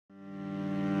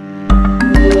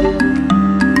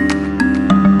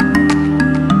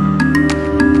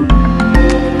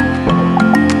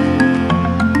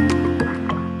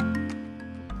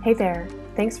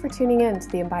Thanks for tuning in to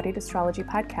the Embodied Astrology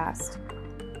Podcast.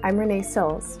 I'm Renee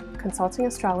Sills, consulting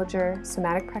astrologer,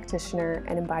 somatic practitioner,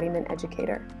 and embodiment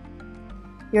educator.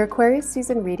 Your Aquarius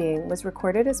season reading was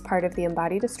recorded as part of the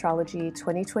Embodied Astrology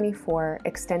 2024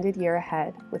 Extended Year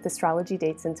Ahead with astrology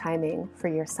dates and timing for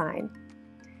your sign.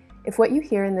 If what you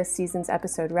hear in this season's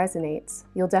episode resonates,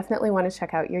 you'll definitely want to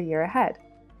check out your year ahead.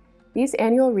 These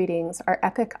annual readings are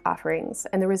epic offerings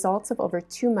and the results of over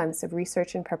 2 months of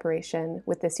research and preparation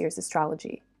with this year's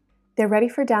astrology. They're ready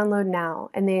for download now,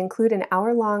 and they include an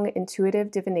hour-long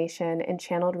intuitive divination and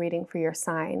channeled reading for your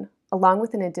sign, along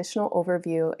with an additional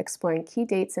overview exploring key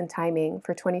dates and timing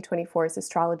for 2024's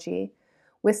astrology,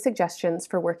 with suggestions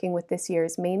for working with this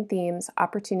year's main themes,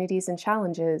 opportunities, and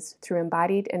challenges through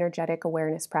embodied energetic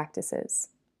awareness practices.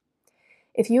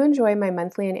 If you enjoy my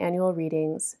monthly and annual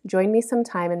readings, join me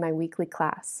sometime in my weekly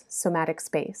class, Somatic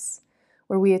Space,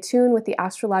 where we attune with the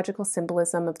astrological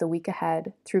symbolism of the week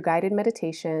ahead through guided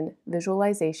meditation,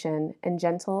 visualization, and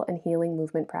gentle and healing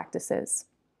movement practices.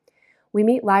 We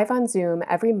meet live on Zoom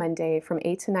every Monday from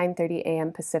 8 to 9:30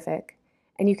 a.m. Pacific,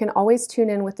 and you can always tune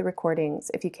in with the recordings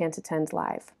if you can't attend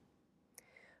live.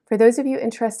 For those of you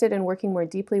interested in working more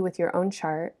deeply with your own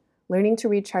chart, learning to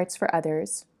read charts for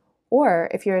others, or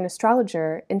if you're an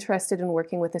astrologer interested in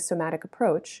working with a somatic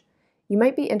approach, you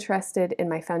might be interested in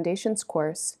my foundations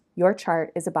course, Your Chart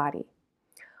is a Body.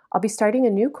 I'll be starting a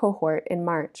new cohort in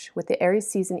March with the Aries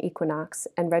season equinox,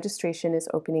 and registration is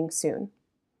opening soon.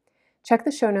 Check the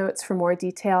show notes for more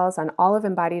details on all of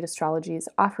Embodied Astrology's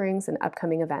offerings and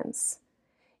upcoming events.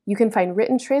 You can find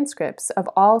written transcripts of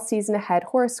all season ahead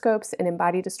horoscopes in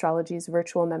Embodied Astrology's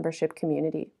virtual membership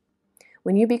community.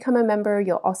 When you become a member,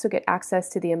 you'll also get access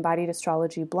to the Embodied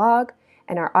Astrology blog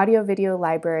and our audio-video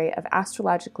library of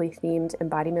astrologically themed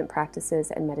embodiment practices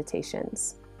and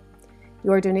meditations.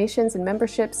 Your donations and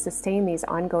memberships sustain these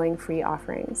ongoing free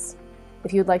offerings.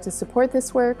 If you'd like to support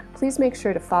this work, please make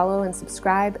sure to follow and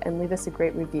subscribe and leave us a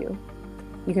great review.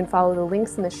 You can follow the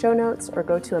links in the show notes or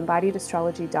go to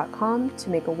embodiedastrology.com to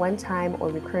make a one-time or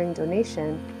recurring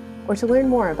donation, or to learn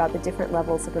more about the different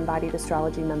levels of Embodied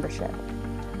Astrology membership.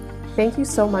 Thank you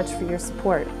so much for your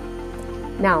support.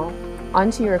 Now, on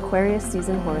to your Aquarius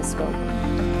season horoscope.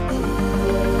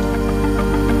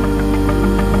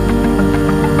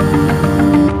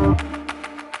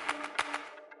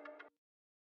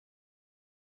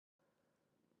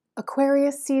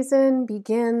 Aquarius season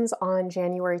begins on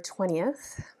January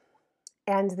 20th,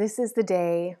 and this is the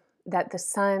day that the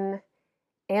Sun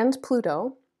and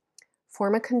Pluto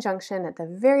form a conjunction at the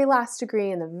very last degree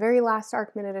in the very last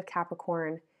arc minute of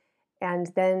Capricorn.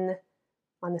 And then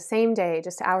on the same day,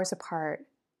 just hours apart,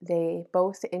 they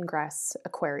both ingress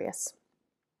Aquarius.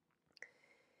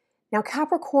 Now,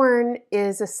 Capricorn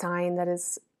is a sign that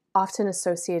is often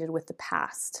associated with the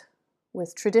past,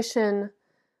 with tradition,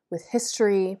 with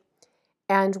history,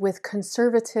 and with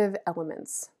conservative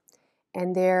elements.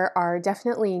 And there are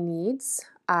definitely needs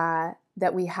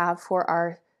that we have for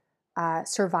our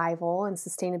survival and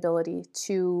sustainability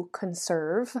to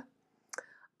conserve.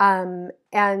 And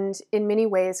in many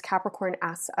ways, Capricorn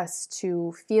asks us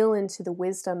to feel into the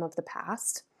wisdom of the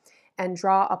past and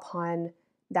draw upon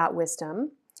that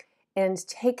wisdom and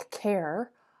take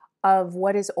care of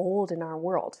what is old in our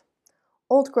world.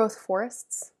 Old growth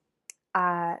forests,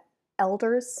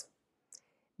 elders,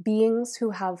 beings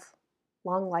who have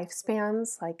long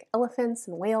lifespans like elephants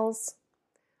and whales,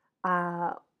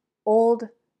 old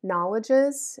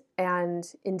knowledges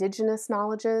and indigenous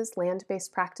knowledges,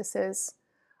 land-based practices.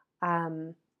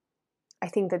 I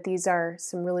think that these are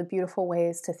some really beautiful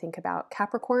ways to think about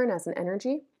Capricorn as an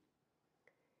energy.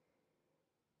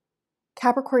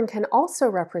 Capricorn can also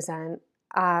represent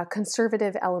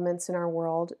conservative elements in our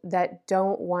world that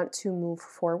don't want to move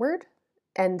forward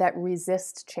and that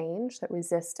resist change, that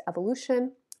resist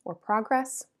evolution or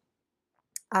progress.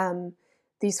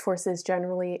 These forces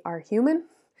generally are human,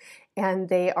 and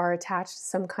they are attached to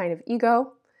some kind of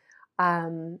ego,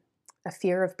 a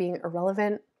fear of being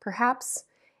irrelevant, perhaps,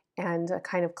 and a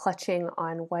kind of clutching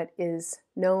on what is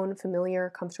known,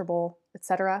 familiar, comfortable,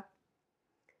 etc.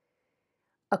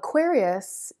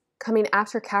 Aquarius, coming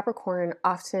after Capricorn,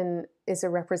 often is a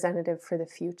representative for the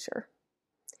future.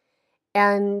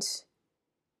 And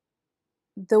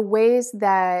the ways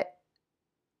that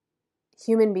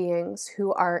human beings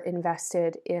who are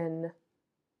invested in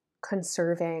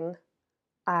conserving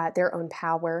their own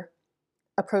power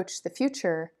approach the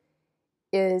future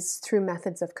is through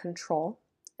methods of control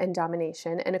and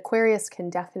domination. And Aquarius can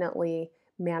definitely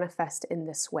manifest in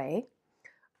this way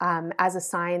as a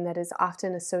sign that is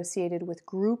often associated with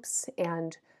groups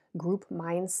and group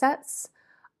mindsets.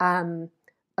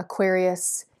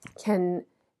 Aquarius can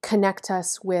connect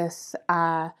us with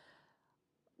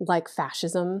like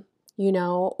fascism,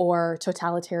 or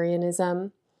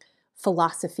totalitarianism,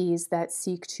 philosophies that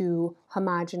seek to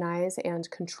homogenize and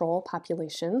control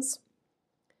populations.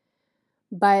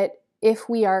 But if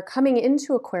we are coming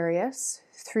into Aquarius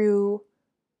through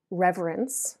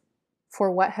reverence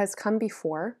for what has come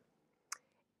before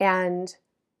and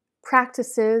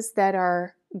practices that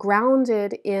are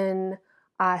grounded in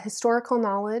historical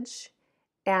knowledge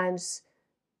and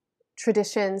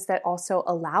traditions that also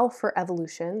allow for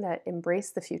evolution, that embrace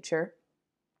the future,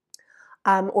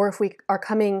 or if we are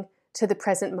coming to the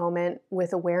present moment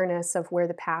with awareness of where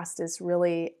the past is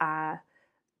really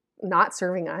not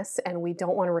serving us and we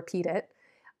don't want to repeat it,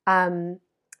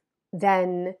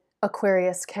 then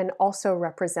Aquarius can also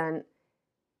represent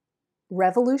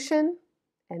revolution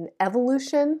and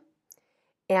evolution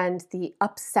and the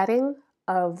upsetting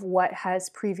of what has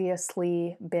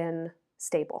previously been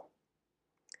stable.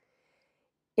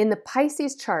 In the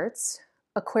Pisces charts,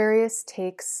 Aquarius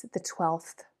takes the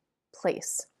 12th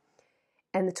place.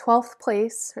 And the 12th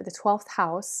place, or the 12th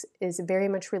house, is very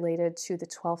much related to the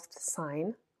 12th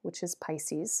sign, which is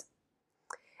Pisces.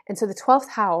 And so the 12th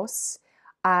house,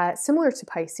 similar to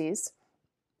Pisces,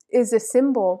 is a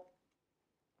symbol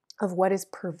of what is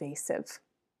pervasive.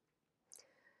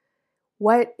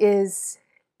 What is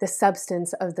the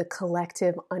substance of the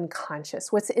collective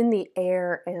unconscious? What's in the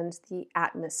air and the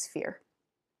atmosphere?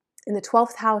 In the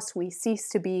 12th house, we cease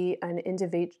to be an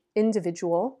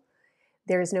individual.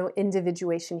 There is no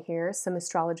individuation here. Some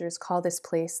astrologers call this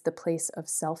place the place of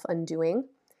self-undoing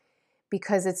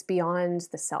because it's beyond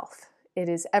the self. It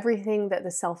is everything that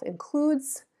the self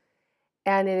includes,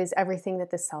 and it is everything that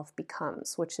the self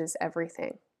becomes, which is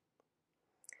everything.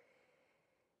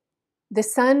 The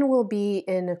sun will be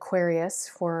in Aquarius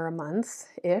for a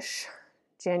month-ish,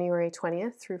 January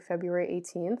 20th through February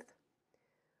 18th.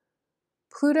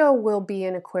 Pluto will be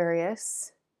in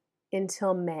Aquarius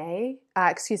until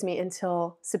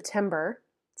until September.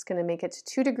 It's going to make it to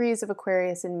 2 degrees of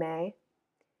Aquarius in May.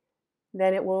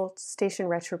 Then it will station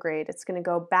retrograde. It's going to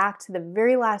go back to the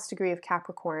very last degree of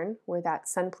Capricorn, where that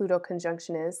Sun-Pluto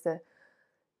conjunction is, the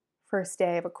first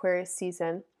day of Aquarius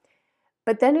season.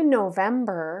 But then in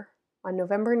November, on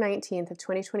November 19th of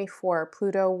 2024,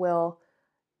 Pluto will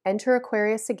enter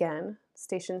Aquarius again,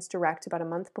 stations direct about a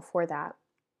month before that.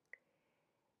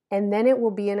 And then it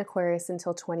will be in Aquarius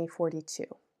until 2042.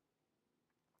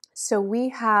 So we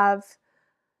have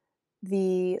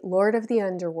the Lord of the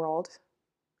Underworld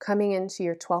coming into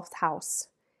your 12th house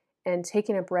and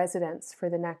taking up residence for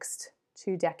the next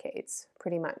 2 decades,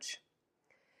 pretty much.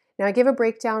 Now, I give a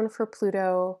breakdown for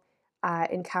Pluto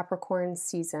in Capricorn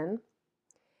season,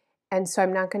 and so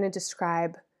I'm not going to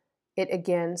describe it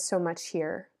again so much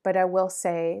here, but I will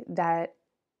say that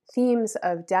themes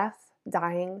of death,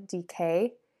 dying,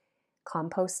 decay,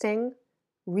 composting,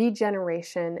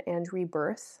 regeneration, and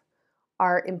rebirth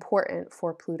are important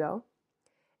for Pluto.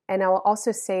 And I will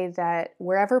also say that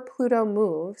wherever Pluto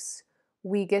moves,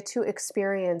 we get to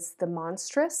experience the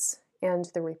monstrous and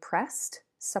the repressed,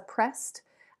 suppressed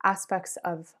aspects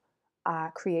of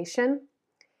creation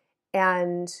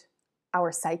and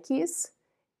our psyches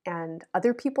and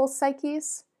other people's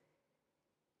psyches.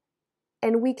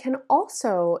 And we can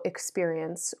also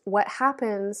experience what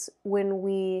happens when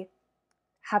we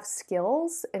have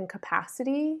skills and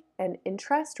capacity and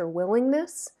interest or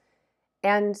willingness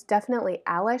and definitely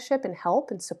allyship and help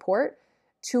and support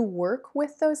to work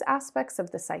with those aspects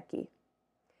of the psyche.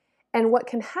 And what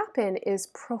can happen is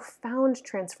profound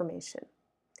transformation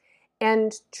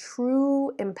and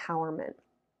true empowerment.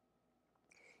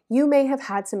 You may have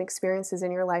had some experiences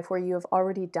in your life where you have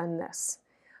already done this.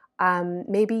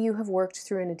 Maybe you have worked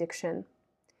through an addiction.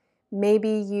 Maybe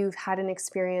you've had an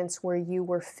experience where you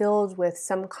were filled with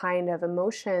some kind of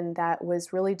emotion that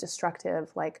was really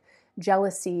destructive, like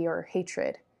jealousy or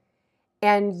hatred.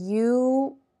 And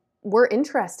you were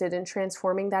interested in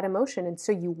transforming that emotion, and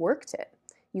so you worked it.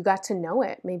 You got to know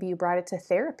it. Maybe you brought it to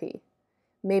therapy.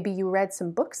 Maybe you read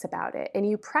some books about it, and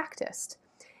you practiced.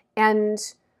 And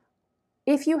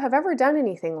if you have ever done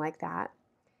anything like that,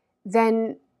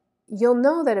 then you'll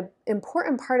know that an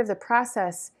important part of the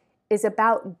process is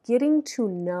about getting to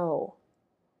know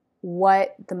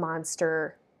what the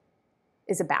monster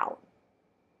is about,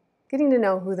 getting to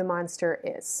know who the monster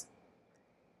is.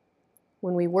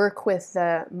 When we work with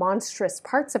the monstrous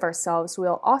parts of ourselves,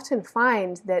 we'll often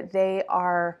find that they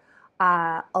are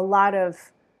a lot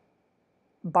of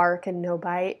bark and no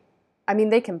bite. I mean,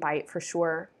 they can bite for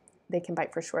sure. They can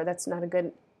bite for sure. That's not a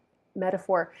good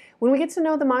metaphor. When we get to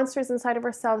know the monsters inside of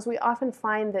ourselves, we often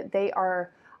find that they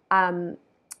are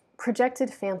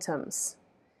projected phantoms.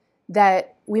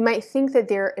 that we might think that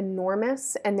they're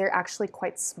enormous and they're actually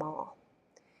quite small.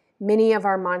 Many of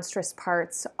our monstrous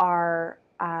parts are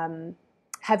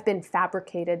have been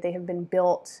fabricated. They have been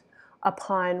built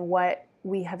upon what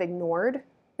we have ignored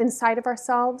inside of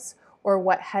ourselves or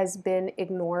what has been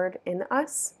ignored in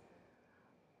us.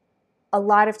 A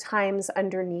lot of times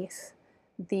underneath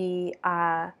the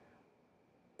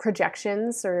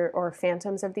projections or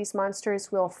phantoms of these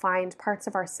monsters, we'll find parts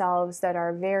of ourselves that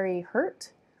are very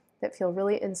hurt, that feel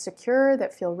really insecure,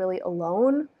 that feel really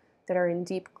alone, that are in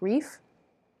deep grief.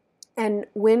 And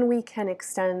when we can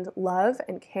extend love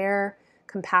and care,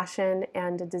 compassion,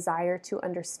 and a desire to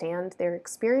understand their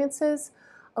experiences,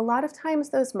 a lot of times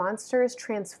those monsters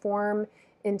transform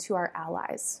into our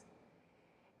allies.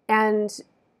 And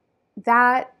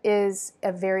that is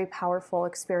a very powerful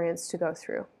experience to go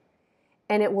through.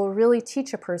 And it will really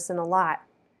teach a person a lot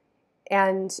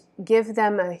and give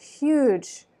them a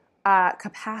huge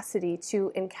capacity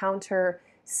to encounter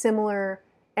similar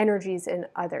energies in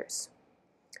others.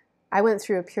 I went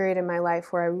through a period in my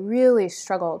life where I really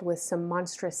struggled with some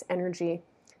monstrous energy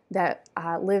that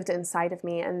lived inside of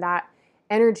me, and that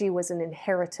energy was an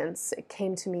inheritance. It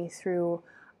came to me through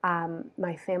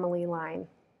my family line.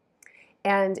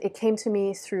 And it came to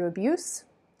me through abuse.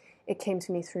 It came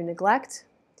to me through neglect.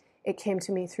 It came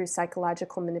to me through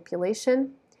psychological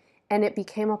manipulation. And it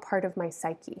became a part of my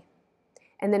psyche.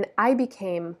 And then I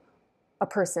became a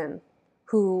person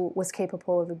who was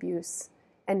capable of abuse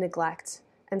and neglect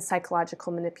and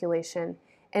psychological manipulation.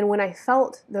 And when I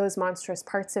felt those monstrous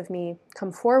parts of me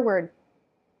come forward,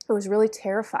 I was really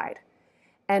terrified.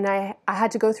 And I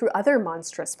had to go through other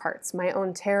monstrous parts. My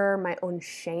own terror, my own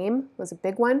shame was a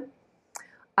big one.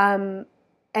 And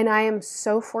I am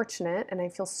so fortunate, and I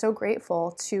feel so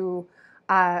grateful to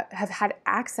have had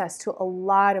access to a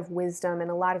lot of wisdom and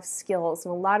a lot of skills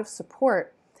and a lot of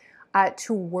support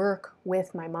to work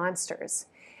with my monsters.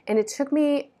 And it took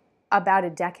me about a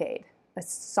decade, a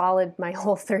solid my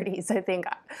whole 30s, I think.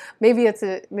 Maybe it's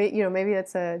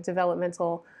a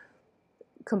developmental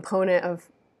component of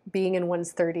being in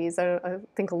one's 30s. I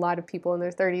think a lot of people in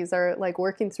their 30s are like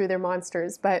working through their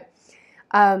monsters, but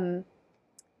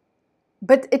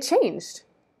it changed.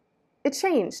 It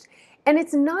changed. And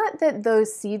it's not that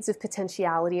those seeds of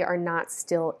potentiality are not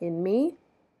still in me.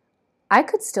 I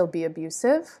could still be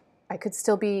abusive. I could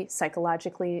still be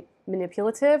psychologically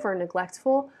manipulative or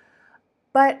neglectful.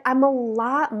 But I'm a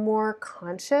lot more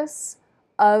conscious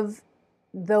of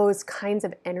those kinds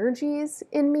of energies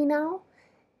in me now.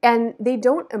 And they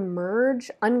don't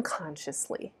emerge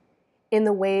unconsciously in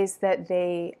the ways that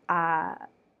they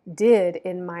did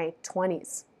in my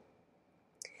 20s.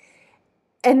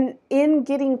 And in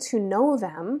getting to know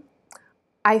them,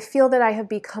 I feel that I have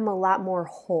become a lot more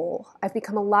whole. I've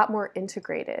become a lot more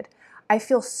integrated. I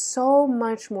feel so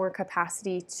much more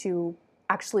capacity to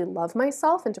actually love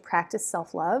myself and to practice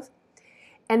self-love.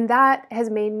 And that has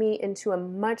made me into a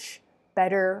much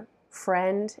better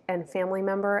friend and family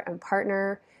member and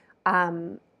partner.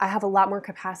 I have a lot more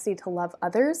capacity to love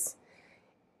others.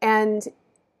 And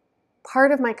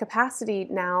part of my capacity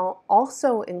now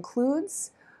also includes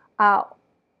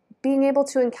being able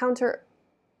to encounter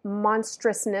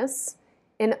monstrousness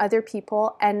in other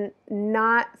people and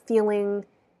not feeling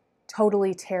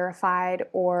totally terrified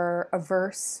or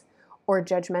averse or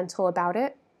judgmental about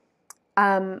it.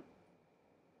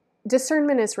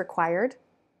 Discernment is required.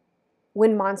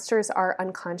 When monsters are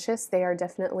unconscious, they are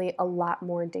definitely a lot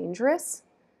more dangerous.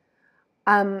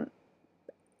 And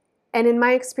in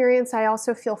my experience, I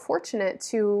also feel fortunate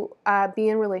to be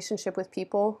in relationship with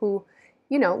people who,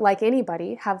 like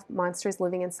anybody, have monsters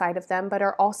living inside of them, but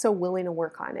are also willing to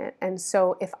work on it. And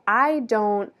so if I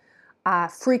don't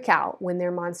freak out when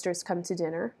their monsters come to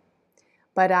dinner,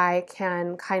 but I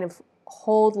can kind of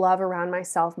hold love around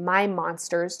myself, my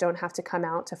monsters don't have to come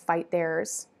out to fight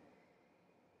theirs.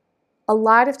 A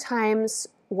lot of times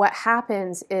what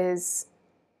happens is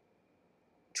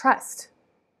trust,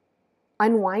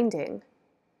 unwinding.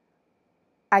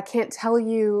 I can't tell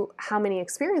you how many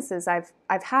experiences I've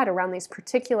had around these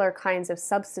particular kinds of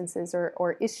substances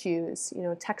or issues,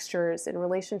 textures in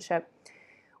relationship,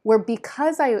 where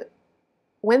because I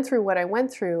went through what I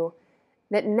went through,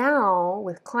 that now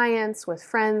with clients, with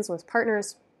friends, with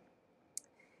partners,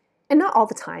 and not all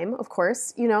the time, of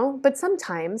course, but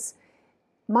sometimes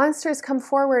monsters come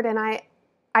forward and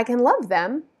I can love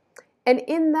them. And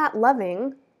in that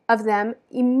loving of them,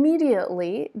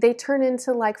 immediately they turn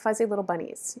into like fuzzy little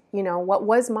bunnies. What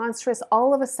was monstrous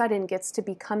all of a sudden gets to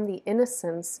become the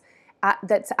innocence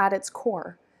that's at its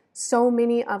core. So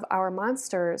many of our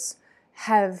monsters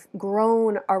have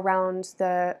grown around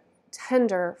the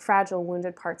tender, fragile,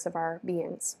 wounded parts of our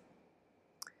beings.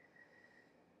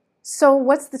 So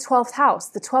what's the 12th house?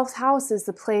 The 12th house is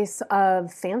the place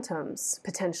of phantoms,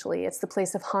 potentially. It's the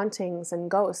place of hauntings and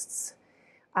ghosts.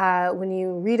 When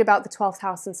you read about the 12th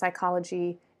house in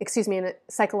in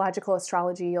psychological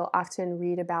astrology, you'll often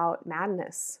read about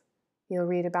madness. You'll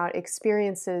read about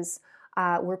experiences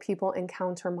where people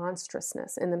encounter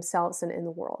monstrousness in themselves and in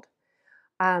the world.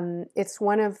 It's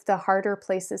one of the harder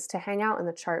places to hang out in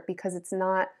the chart because it's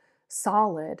not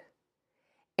solid.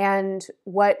 And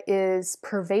what is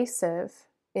pervasive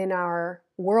in our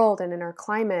world and in our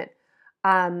climate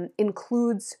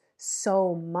includes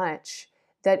so much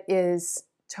that is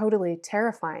totally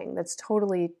terrifying, that's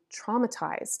totally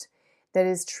traumatized, that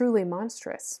is truly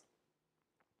monstrous.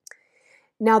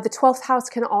 Now, the 12th house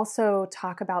can also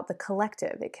talk about the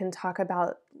collective. It can talk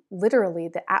about literally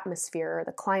the atmosphere or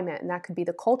the climate, and that could be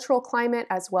the cultural climate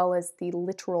as well as the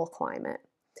literal climate.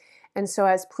 And so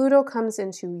as Pluto comes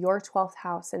into your 12th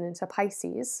house and into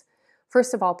Pisces,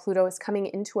 first of all, Pluto is coming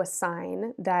into a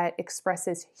sign that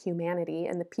expresses humanity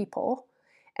and the people,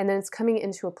 and then it's coming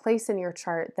into a place in your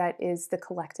chart that is the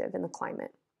collective and the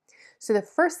climate. So the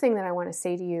first thing that I want to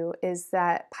say to you is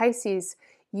that Pisces,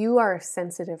 you are a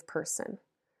sensitive person.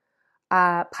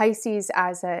 Pisces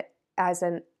as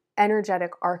an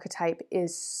energetic archetype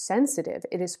is sensitive.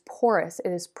 It is porous.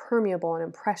 It is permeable and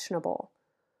impressionable.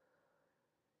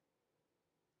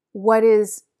 What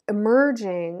is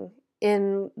emerging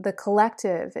in the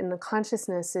collective, in the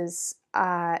consciousness, is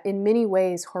in many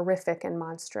ways horrific and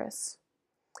monstrous.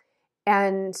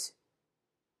 And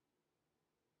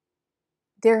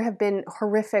there have been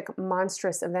horrific,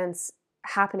 monstrous events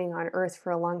happening on Earth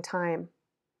for a long time.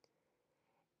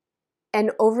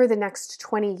 And over the next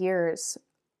 20 years,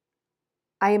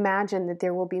 I imagine that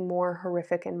there will be more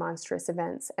horrific and monstrous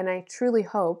events. And I truly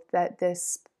hope that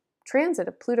this transit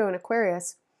of Pluto in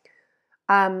Aquarius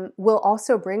will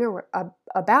also bring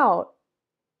about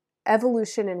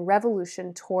evolution and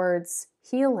revolution towards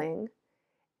healing.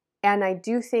 And I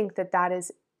do think that that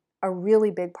is a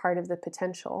really big part of the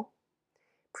potential.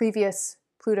 Previous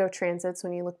Pluto transits,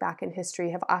 when you look back in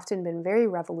history, have often been very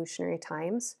revolutionary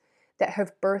times that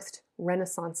have birthed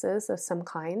renaissances of some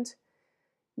kind.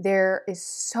 There is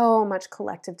so much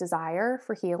collective desire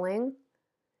for healing.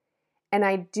 And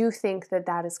I do think that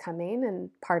that is coming and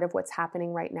part of what's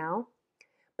happening right now.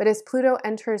 But as Pluto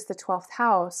enters the 12th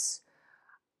house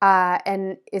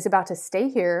and is about to stay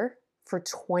here for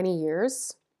 20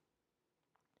 years,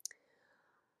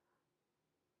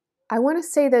 I want to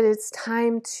say that it's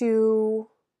time to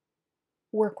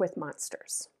work with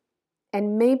monsters.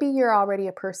 And maybe you're already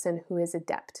a person who is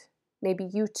adept. Maybe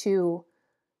you too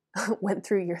went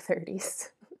through your 30s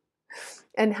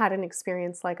and had an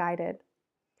experience like I did.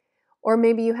 Or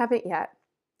maybe you haven't yet.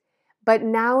 But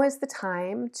now is the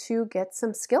time to get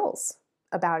some skills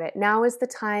about it. Now is the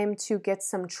time to get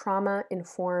some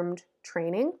trauma-informed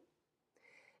training.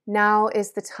 Now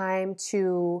is the time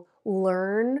to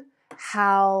learn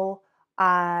how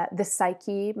the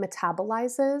psyche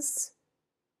metabolizes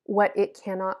what it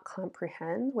cannot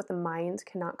comprehend, what the mind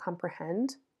cannot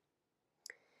comprehend.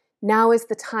 Now is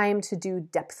the time to do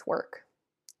depth work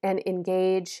and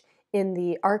engage in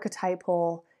the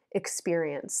archetypal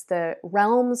experience, the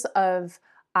realms of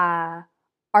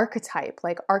archetype,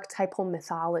 like archetypal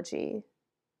mythology,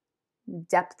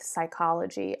 depth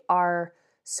psychology, are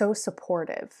so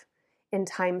supportive in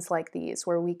times like these,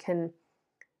 where we can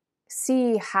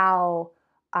see how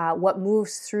what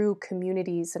moves through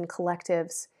communities and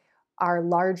collectives are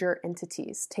larger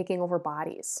entities taking over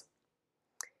bodies.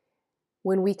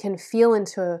 When we can feel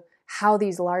into how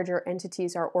these larger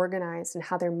entities are organized and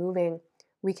how they're moving,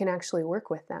 we can actually work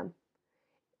with them.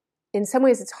 In some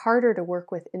ways, it's harder to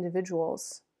work with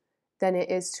individuals than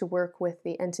it is to work with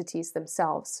the entities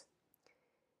themselves.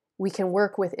 We can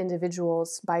work with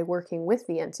individuals by working with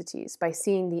the entities, by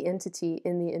seeing the entity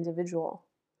in the individual.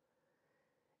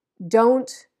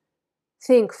 Don't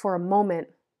think for a moment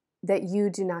that you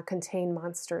do not contain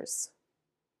monsters.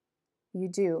 You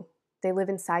do. They live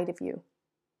inside of you.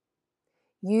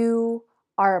 You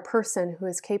are a person who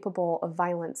is capable of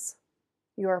violence.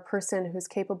 You are a person who is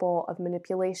capable of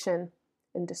manipulation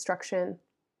and destruction,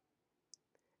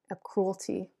 of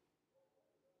cruelty.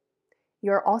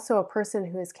 You're also a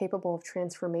person who is capable of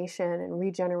transformation and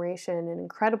regeneration and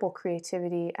incredible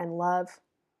creativity and love.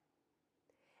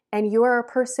 And you are a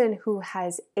person who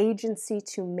has agency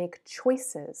to make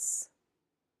choices.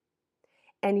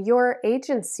 And your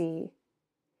agency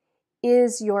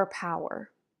is your power.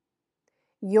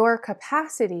 Your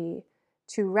capacity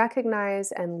to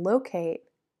recognize and locate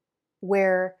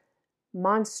where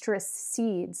monstrous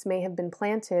seeds may have been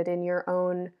planted in your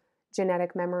own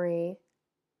genetic memory,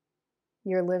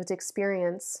 your lived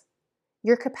experience,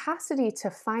 your capacity to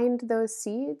find those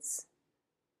seeds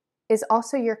is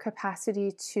also your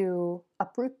capacity to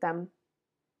uproot them,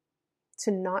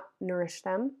 to not nourish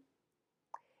them,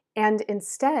 and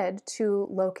instead to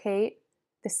locate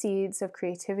the seeds of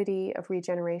creativity, of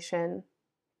regeneration,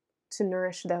 to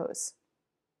nourish those.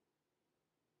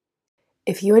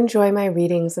 If you enjoy my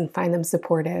readings and find them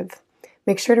supportive,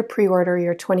 make sure to pre-order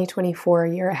your 2024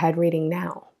 Year Ahead reading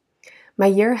now. My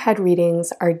Year Ahead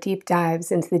readings are deep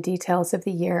dives into the details of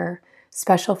the year,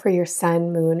 special for your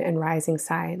sun, moon, and rising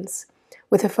signs,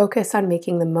 with a focus on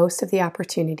making the most of the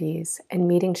opportunities and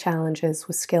meeting challenges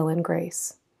with skill and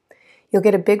grace. You'll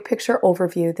get a big picture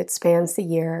overview that spans the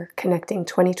year, connecting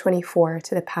 2024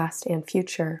 to the past and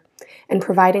future, and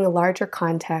providing a larger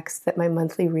context that my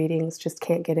monthly readings just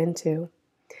can't get into.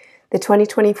 The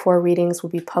 2024 readings will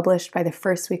be published by the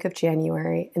first week of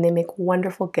January, and they make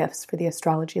wonderful gifts for the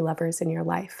astrology lovers in your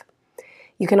life.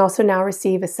 You can also now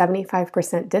receive a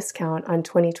 75% discount on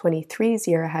 2023's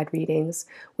Year Ahead readings,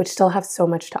 which still have so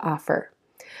much to offer.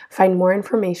 Find more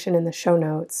information in the show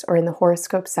notes or in the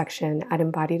horoscope section at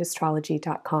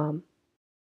embodiedastrology.com.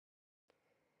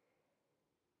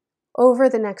 Over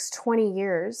the next 20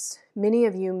 years, many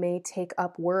of you may take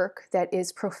up work that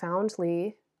is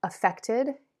profoundly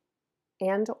affected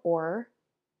and or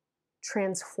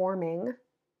transforming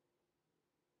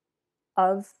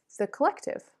of the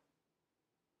collective.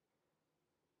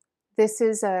 This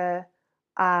is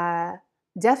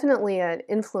definitely an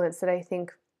influence that I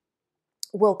think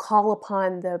will call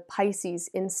upon the Pisces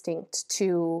instinct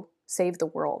to save the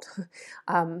world.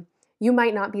 You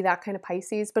might not be that kind of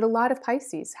Pisces, but a lot of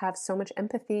Pisces have so much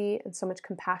empathy and so much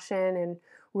compassion and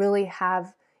really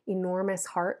have enormous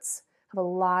hearts, have a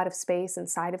lot of space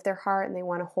inside of their heart, and they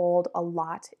want to hold a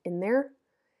lot in there.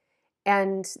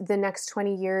 And the next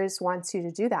 20 years wants you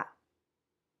to do that.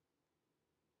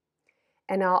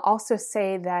 And I'll also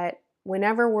say that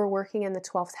whenever we're working in the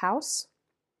 12th house,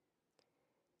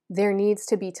 there needs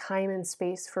to be time and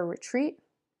space for retreat,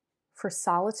 for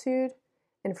solitude,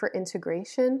 and for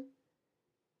integration.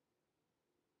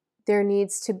 There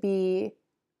needs to be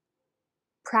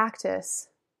practice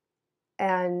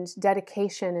and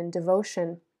dedication and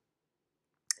devotion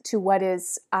to what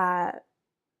is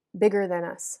bigger than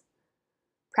us.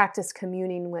 Practice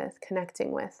communing with,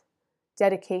 connecting with,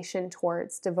 dedication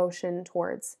towards, devotion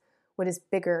towards what is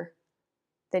bigger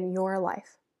than your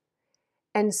life.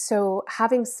 And so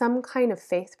having some kind of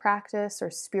faith practice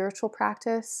or spiritual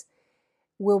practice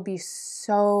will be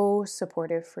so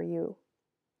supportive for you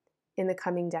in the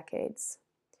coming decades.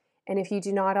 And if you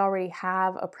do not already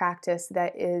have a practice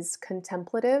that is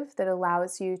contemplative, that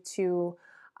allows you to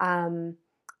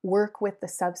work with the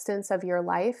substance of your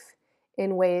life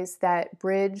in ways that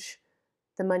bridge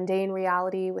the mundane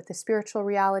reality with the spiritual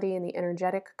reality and the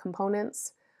energetic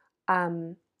components,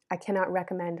 I cannot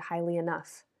recommend highly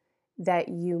enough that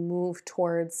you move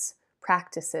towards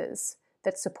practices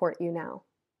that support you now.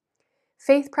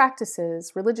 Faith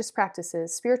practices, religious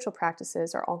practices, spiritual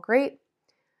practices are all great.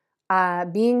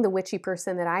 Being the witchy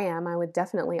person that I am, I would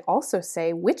definitely also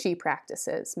say witchy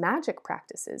practices, magic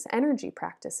practices, energy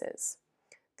practices.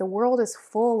 The world is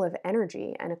full of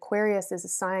energy, and Aquarius is a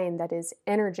sign that is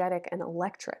energetic and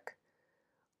electric.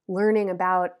 Learning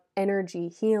about energy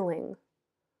healing,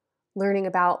 learning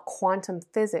about quantum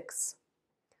physics,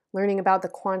 learning about the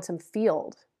quantum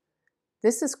field.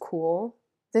 This is cool.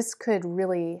 This could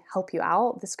really help you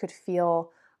out. This could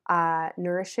feel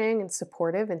nourishing and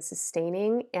supportive and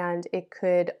sustaining, and it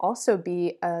could also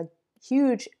be a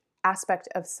huge aspect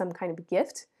of some kind of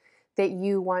gift that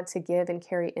you want to give and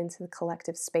carry into the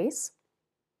collective space.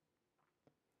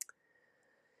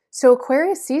 So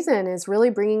Aquarius season is really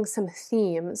bringing some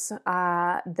themes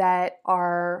that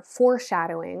are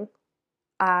foreshadowing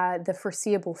the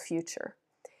foreseeable future.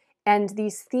 And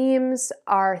these themes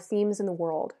are themes in the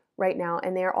world right now,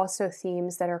 and they are also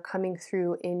themes that are coming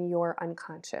through in your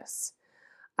unconscious.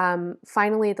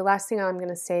 Finally, the last thing I'm going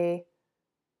to say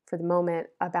for the moment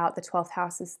about the 12th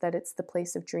house is that it's the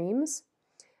place of dreams.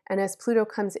 And as Pluto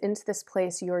comes into this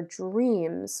place, your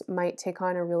dreams might take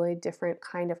on a really different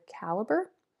kind of caliber.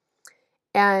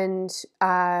 And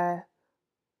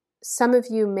some of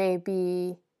you may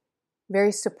be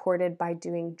very supported by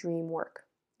doing dreaming work,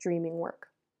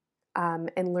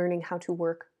 and learning how to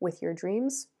work with your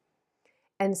dreams.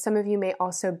 And some of you may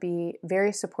also be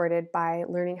very supported by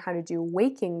learning how to do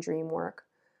waking dream work,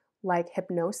 like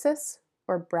hypnosis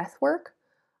or breath work.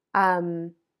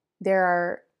 There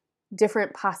are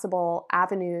different possible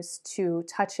avenues to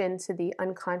touch into the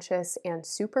unconscious and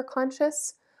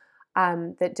superconscious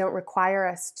that don't require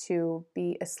us to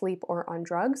be asleep or on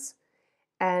drugs.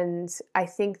 And I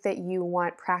think that you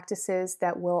want practices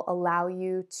that will allow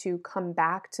you to come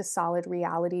back to solid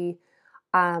reality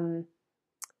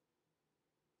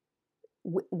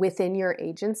within your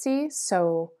agency.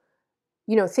 So,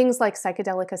 things like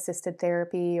psychedelic assisted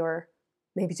therapy or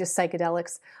maybe just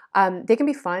psychedelics, they can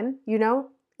be fun.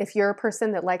 If you're a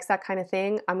person that likes that kind of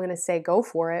thing, I'm going to say go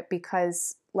for it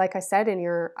because, like I said in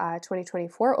your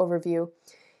 2024 overview,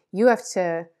 you have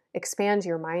to expand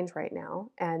your mind right now,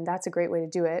 and that's a great way to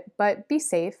do it. But be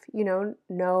safe,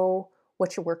 know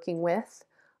what you're working with,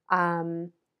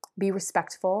 be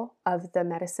respectful of the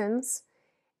medicines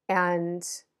and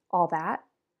all that.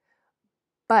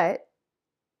 But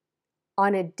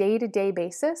on a day-to-day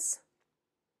basis,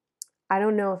 I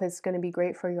don't know if it's going to be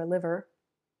great for your liver.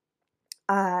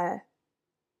 And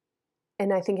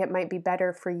I think it might be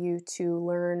better for you to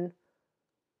learn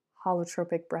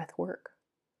holotropic breath work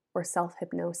or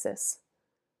self-hypnosis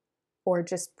or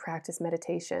just practice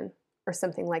meditation or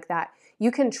something like that.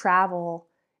 You can travel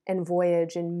and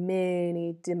voyage in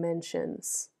many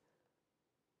dimensions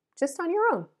just on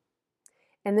your own.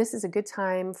 And this is a good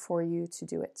time for you to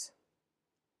do it.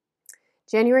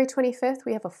 January 25th,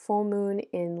 we have a full moon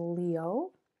in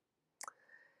Leo.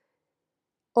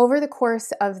 Over the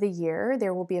course of the year,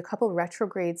 there will be a couple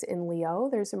retrogrades in Leo.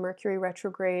 There's a Mercury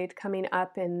retrograde coming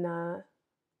up in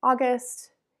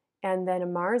August, and then a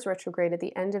Mars retrograde at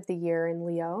the end of the year in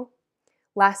Leo.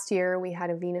 Last year, we had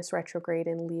a Venus retrograde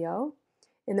in Leo.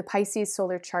 In the Pisces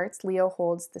solar charts, Leo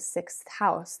holds the 6th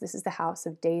house. This is the house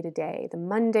of day-to-day, the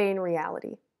mundane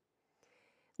reality.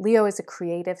 Leo is a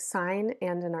creative sign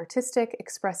and an artistic,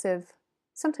 expressive,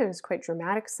 sometimes quite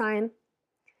dramatic sign.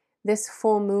 This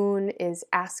full moon is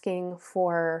asking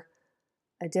for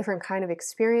a different kind of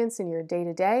experience in your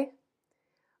day-to-day.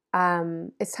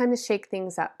 It's time to shake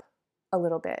things up a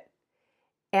little bit.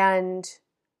 And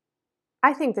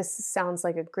I think this sounds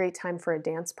like a great time for a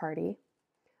dance party.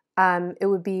 It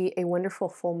would be a wonderful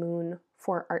full moon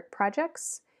for art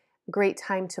projects, great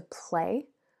time to play,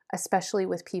 especially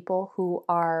with people who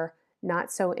are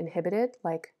not so inhibited,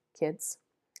 like kids.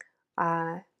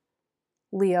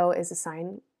 Leo is a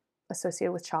sign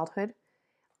associated with childhood.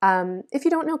 If you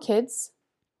don't know kids,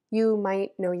 you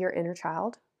might know your inner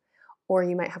child, or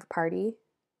you might have a party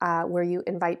where you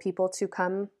invite people to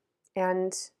come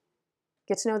and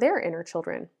get to know their inner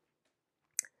children.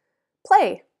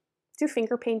 Play, do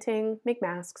finger painting, make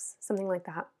masks, something like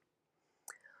that.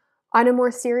 On a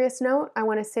more serious note, I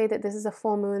want to say that this is a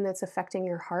full moon that's affecting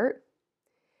your heart,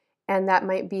 and that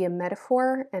might be a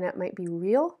metaphor and it might be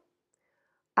real.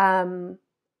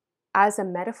 As a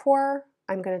metaphor,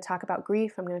 I'm going to talk about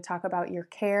grief. I'm going to talk about your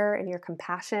care and your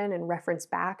compassion and reference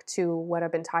back to what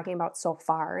I've been talking about so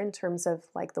far in terms of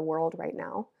like the world right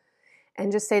now.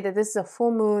 And just say that this is a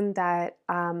full moon that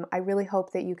I really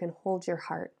hope that you can hold your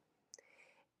heart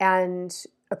and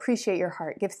appreciate your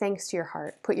heart. Give thanks to your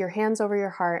heart. Put your hands over your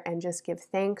heart and just give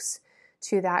thanks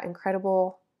to that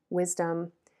incredible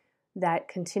wisdom that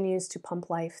continues to pump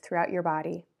life throughout your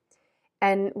body.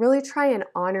 And really try and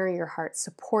honor your heart,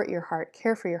 support your heart,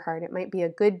 care for your heart. It might be a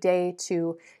good day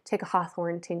to take a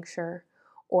hawthorn tincture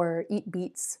or eat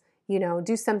beets,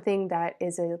 do something that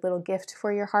is a little gift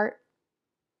for your heart.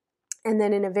 And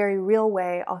then in a very real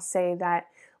way, I'll say that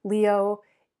Leo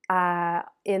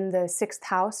in the 6th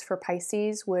house for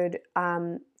Pisces would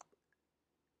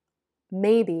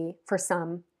maybe, for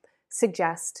some,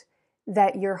 suggest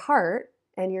that your heart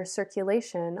and your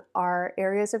circulation are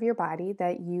areas of your body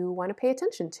that you want to pay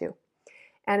attention to.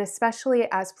 And especially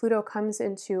as Pluto comes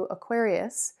into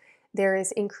Aquarius, there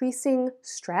is increasing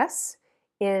stress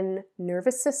in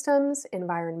nervous systems,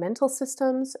 environmental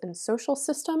systems, and social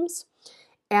systems.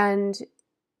 And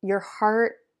your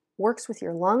heart works with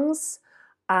your lungs.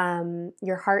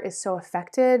 Your heart is so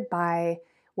affected by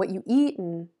what you eat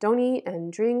and don't eat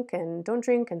and drink and don't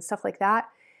drink and stuff like that.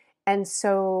 And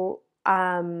so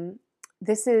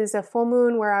this is a full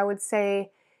moon where I would say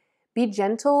be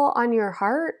gentle on your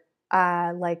heart.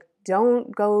 Like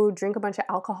don't go drink a bunch of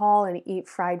alcohol and eat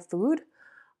fried food.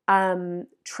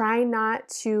 Try not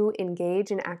to engage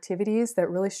in activities that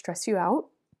really stress you out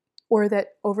or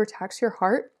that overtax your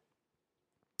heart.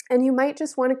 And you might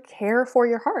just want to care for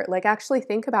your heart. Like actually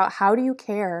think about how do you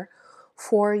care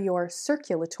for your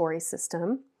circulatory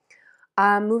system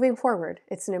moving forward.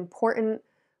 It's an important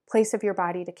place of your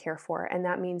body to care for. And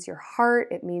that means your heart,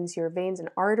 it means your veins and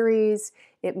arteries,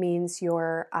 it means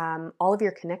your all of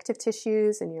your connective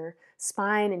tissues and your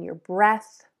spine and your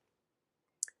breath.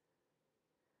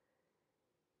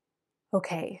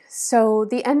 Okay, so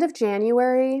the end of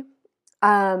January,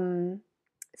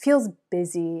 feels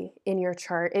busy in your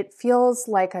chart. It feels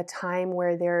like a time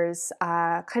where there's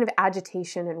kind of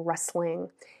agitation and rustling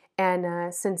and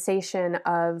a sensation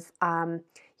of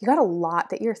you got a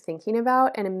lot that you're thinking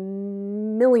about and a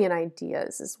million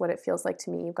ideas is what it feels like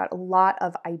to me. You've got a lot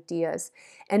of ideas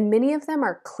and many of them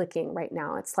are clicking right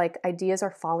now. It's like ideas are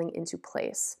falling into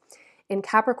place. In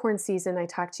Capricorn season, I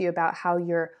talked to you about how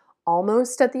you're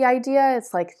almost at the idea.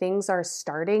 It's like things are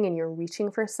starting and you're reaching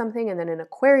for something. And then in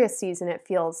Aquarius season, it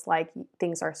feels like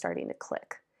things are starting to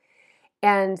click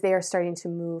and they are starting to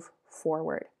move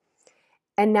forward.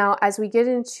 And now as we get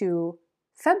into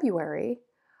February,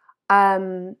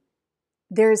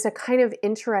 there's a kind of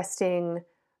interesting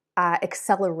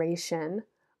acceleration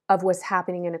of what's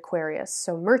happening in Aquarius.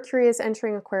 So Mercury is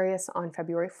entering Aquarius on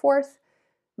February 4th,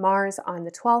 Mars on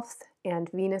the 12th, and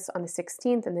Venus on the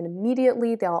 16th, and then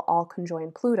immediately they'll all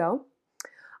conjoin Pluto.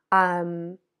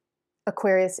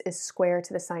 Aquarius is square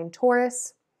to the sign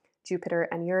Taurus. Jupiter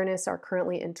and Uranus are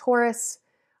currently in Taurus.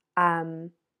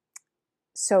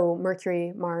 So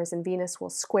Mercury, Mars, and Venus will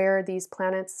square these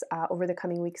planets over the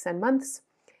coming weeks and months.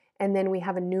 And then we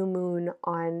have a new moon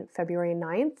on February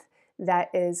 9th that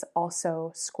is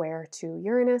also square to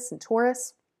Uranus and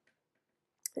Taurus.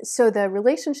 So the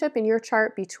relationship in your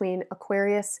chart between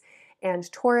Aquarius and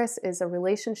Taurus is a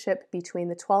relationship between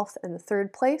the 12th and the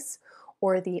 3rd place,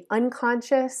 or the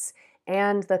unconscious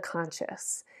and the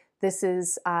conscious. This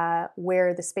is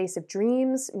where the space of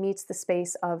dreams meets the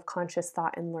space of conscious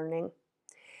thought and learning.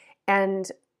 And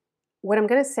what I'm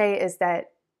going to say is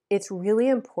that it's really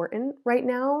important right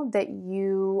now that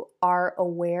you are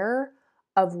aware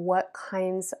of what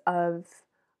kinds of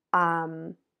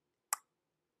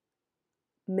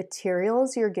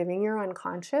materials you're giving your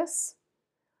unconscious.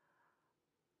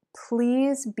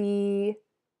 Please be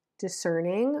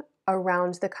discerning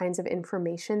around the kinds of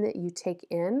information that you take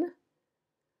in,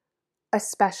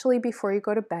 especially before you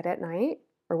go to bed at night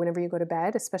or whenever you go to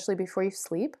bed, especially before you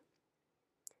sleep,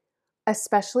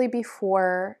 especially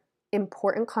before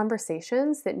important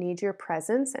conversations that need your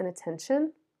presence and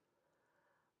attention,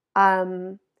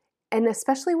 and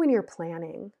especially when you're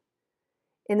planning.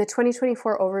 In the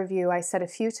 2024 overview, I said a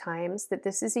few times that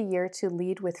this is a year to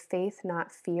lead with faith,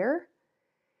 not fear.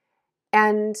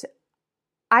 And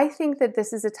I think that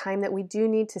this is a time that we do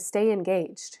need to stay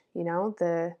engaged. You know,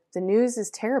 the news is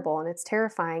terrible and it's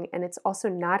terrifying, and it's also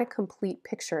not a complete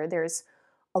picture. There's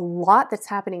a lot that's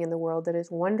happening in the world that is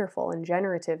wonderful and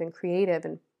generative and creative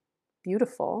and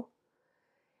beautiful.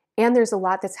 And there's a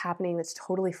lot that's happening that's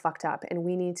totally fucked up, and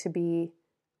we need to be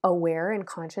aware and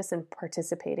conscious and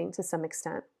participating to some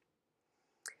extent.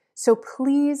 So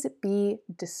please be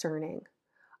discerning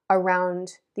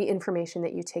around the information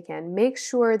that you take in. Make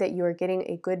sure that you are getting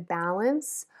a good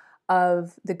balance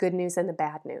of the good news and the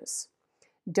bad news.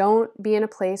 Don't be in a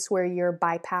place where you're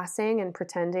bypassing and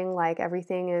pretending like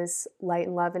everything is light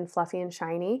and love and fluffy and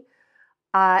shiny.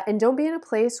 And don't be in a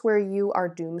place where you are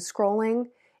doom scrolling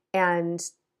and,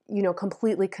 you know,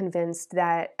 completely convinced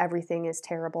that everything is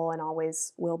terrible and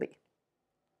always will be.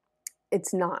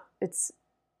 It's not. It's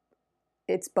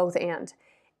both and.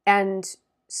 And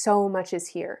so much is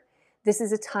here. This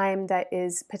is a time that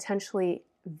is potentially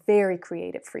very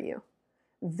creative for you.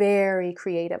 Very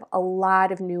creative. A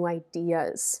lot of new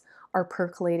ideas are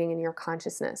percolating in your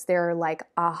consciousness. There are like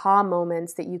aha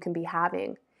moments that you can be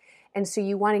having. And so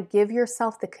you want to give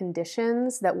yourself the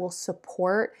conditions that will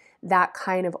support that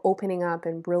kind of opening up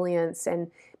and brilliance.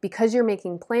 And because you're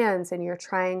making plans and you're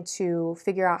trying to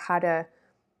figure out how to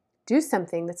do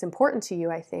something that's important to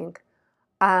you, I think,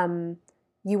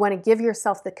 you want to give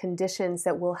yourself the conditions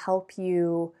that will help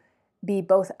you be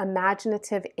both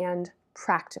imaginative and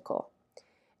practical.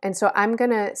 And so I'm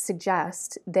going to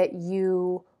suggest that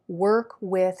you work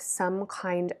with some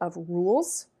kind of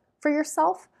rules for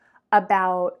yourself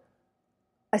about,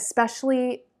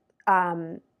 especially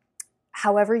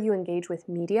however you engage with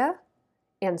media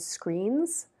and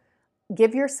screens.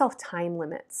 Give yourself time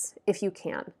limits if you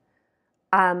can.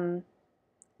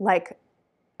 Like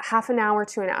half an hour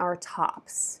to an hour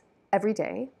tops every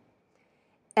day.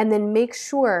 And then make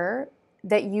sure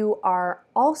that you are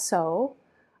also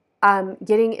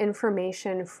getting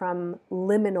information from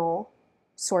liminal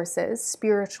sources,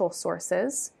 spiritual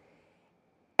sources.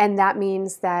 And that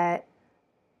means that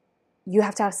you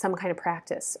have to have some kind of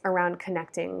practice around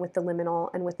connecting with the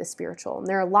liminal and with the spiritual. And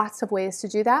there are lots of ways to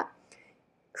do that.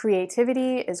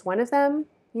 Creativity is one of them,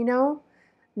 you know,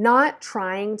 not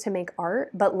trying to make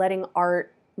art, but letting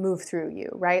art move through you,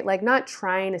 right? Like not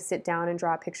trying to sit down and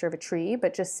draw a picture of a tree,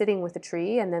 but just sitting with a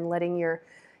tree and then letting your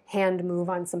hand move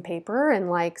on some paper and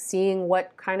like seeing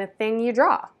what kind of thing you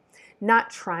draw. not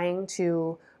trying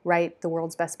to write the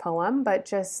world's best poem, but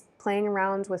just playing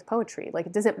around with poetry. Like,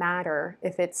 it doesn't matter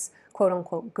if it's quote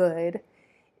unquote good.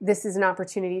 This is an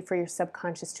opportunity for your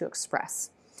subconscious to express.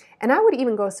 And I would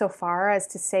even go so far as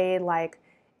to say, like,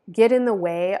 get in the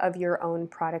way of your own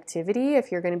productivity.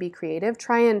 If you're going to be creative,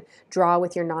 try and draw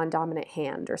with your non-dominant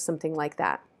hand or something like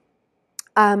that.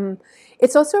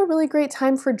 It's also a really great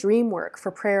time for dream work, for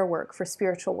prayer work, for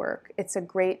spiritual work. It's a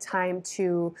great time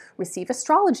to receive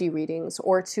astrology readings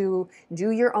or to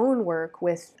do your own work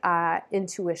with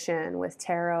intuition, with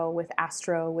tarot, with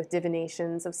astro, with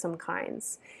divinations of some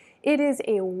kinds. It is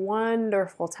a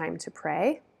wonderful time to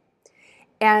pray.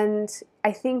 And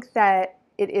I think that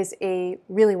it is a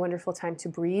really wonderful time to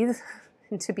breathe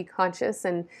and to be conscious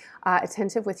and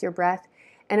attentive with your breath.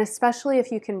 And especially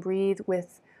if you can breathe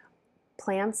with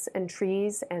plants and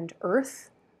trees and earth,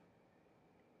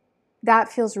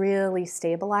 that feels really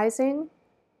stabilizing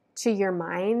to your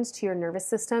mind, to your nervous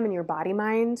system and your body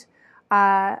mind,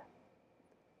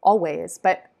 always,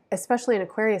 but especially in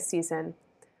Aquarius season.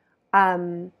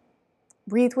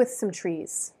 Breathe with some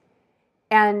trees.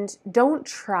 And don't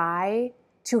try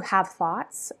to have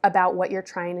thoughts about what you're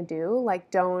trying to do.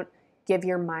 Like, don't give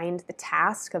your mind the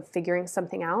task of figuring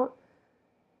something out.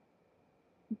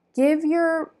 Give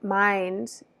your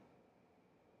mind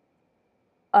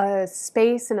a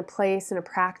space and a place and a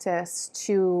practice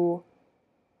to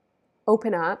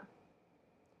open up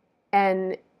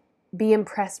and be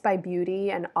impressed by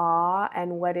beauty and awe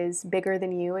and what is bigger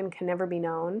than you and can never be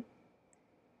known.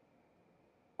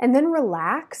 And then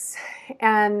relax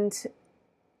and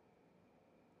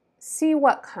see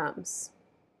what comes.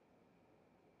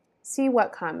 See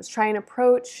what comes. Try and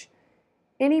approach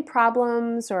any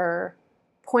problems or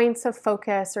points of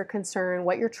focus or concern,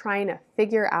 what you're trying to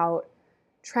figure out.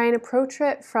 Try and approach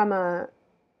it from a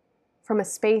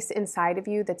space inside of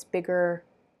you that's bigger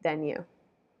than you.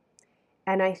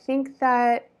 And I think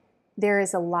that there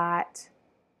is a lot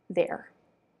there.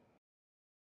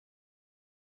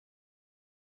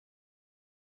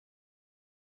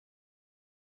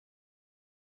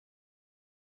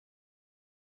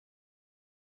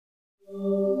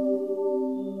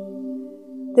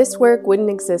 This work wouldn't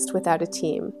exist without a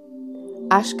team.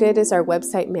 Ashgood is our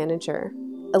website manager.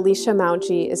 Alicia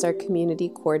Mauji is our community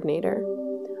coordinator.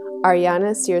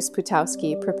 Ariana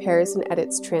Sears-Putowski prepares and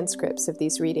edits transcripts of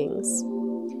these readings.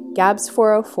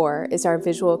 Gabs404 is our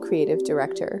visual creative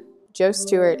director. Joe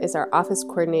Stewart is our office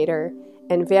coordinator,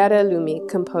 and Vera Lumi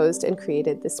composed and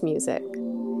created this music.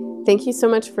 Thank you so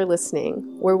much for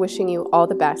listening. We're wishing you all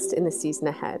the best in the season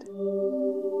ahead.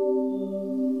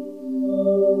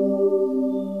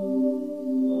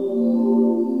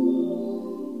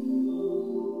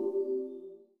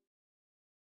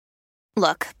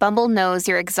 Look, Bumble knows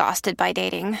you're exhausted by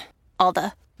dating. All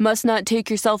the, must not take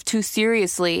yourself too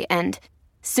seriously, and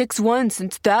 6'1"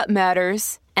 since that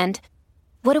matters, and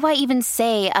what do I even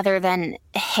say other than,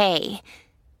 hey?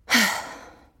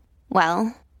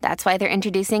 Well, that's why they're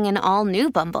introducing an all-new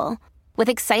Bumble, with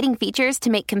exciting features to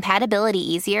make compatibility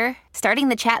easier, starting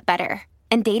the chat better,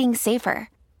 and dating safer.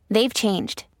 They've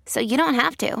changed, so you don't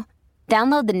have to.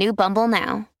 Download the new Bumble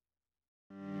now.